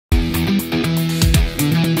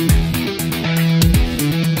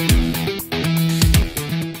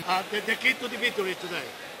The key to the victory today.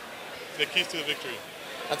 The keys to the victory.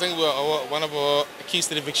 I think one of our keys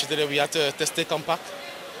to the victory today, we had to stay compact.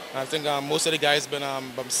 I think most of the guys been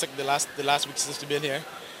sick the last week since we've been here,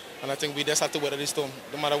 and I think we just have to weather the storm.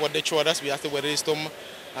 No matter what they throw at us, we have to weather the storm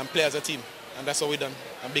and play as a team, and that's what we done,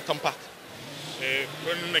 and be compact.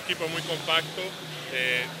 Fueron un equipo muy compacto,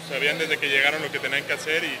 sabían desde que llegaron lo que tenían que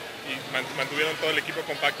hacer y mantuvieron todo el equipo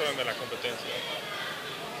compacto durante la competencia.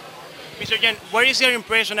 Mr. Jen, what is your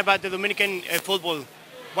impression about the Dominican football?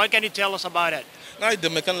 What can you tell us about it? No, the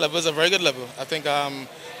Dominican level is a very good level. I think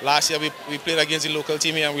last year we played against the local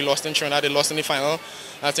team here and we lost in Trinidad. They lost in the final.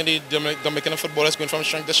 I think the Dominican football is going from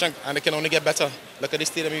strength to strength, and they can only get better. Look at the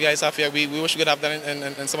stadium you guys have here. We wish we could have that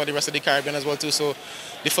in some of the rest of the Caribbean as well too. So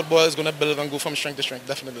the football is going to build and go from strength to strength,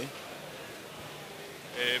 definitely.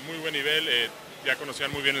 Muy buen nivel. Ya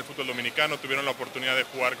conocían muy bien el fútbol dominicano. Tuvieron la oportunidad de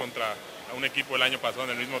jugar contra un equipo el año pasado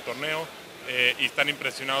en el mismo torneo. Y están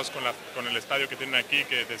impresionados con el estadio que tienen aquí,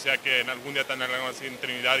 que desea que en algún día tengan algo así en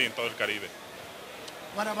Trinidad y en todo el Caribe.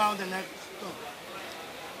 What about the next stop?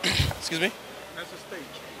 Excuse me? Next stage.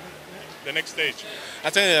 The next stage. I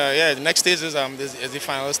think yeah, the next stage is the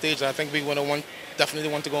final stage. I think we definitely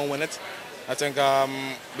want to go and win it. I think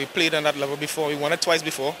we played on that level before. We won it twice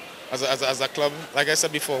before as a club. Like I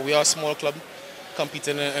said before, we are a small club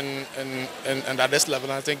competing at this level.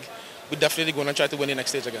 And I think we're definitely going to try to win the next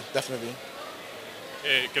stage again. Definitely.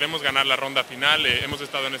 Queremos ganar la ronda final. Hemos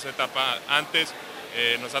estado en esa etapa antes.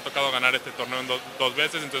 Nos ha tocado ganar este torneo dos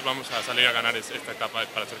veces, entonces vamos a salir a ganar esta etapa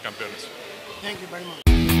para ser campeones. Thank you very much.